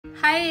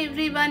Hi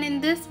everyone, in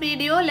this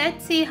video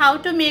let's see how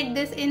to make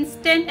this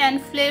instant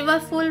and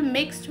flavorful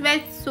mixed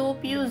veg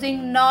soup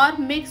using Knorr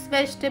Mix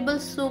Vegetable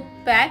Soup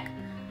pack.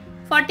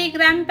 40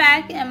 gram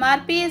pack,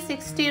 MRP is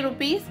 60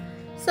 rupees.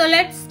 So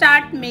let's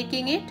start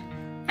making it.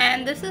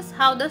 And this is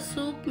how the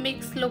soup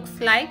mix looks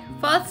like.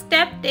 First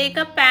step, take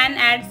a pan,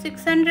 add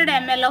 600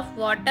 ml of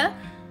water.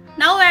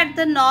 Now add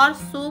the Knorr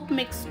soup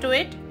mix to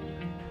it.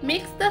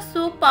 Mix the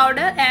soup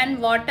powder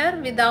and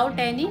water without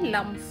any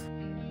lumps.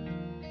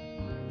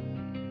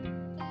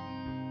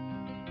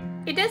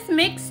 It is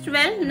mixed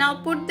well.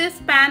 Now put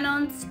this pan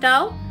on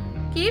stove.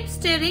 Keep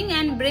stirring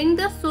and bring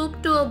the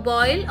soup to a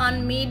boil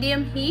on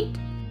medium heat.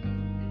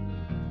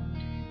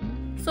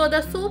 So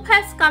the soup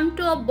has come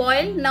to a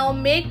boil. Now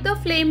make the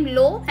flame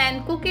low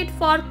and cook it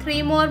for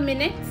 3 more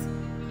minutes.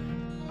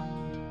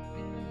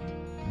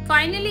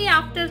 Finally,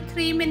 after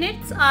 3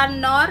 minutes, our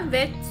Knorr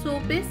veg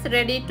soup is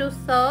ready to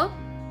serve.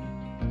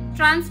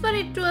 Transfer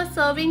it to a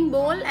serving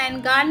bowl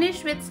and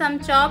garnish with some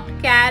chopped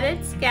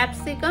carrots,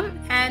 capsicum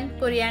and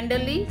coriander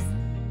leaves.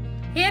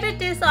 Here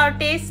it is, our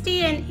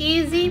tasty and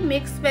easy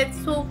mixed veg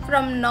soup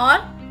from Knorr.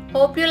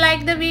 Hope you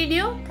like the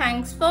video.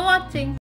 Thanks for watching.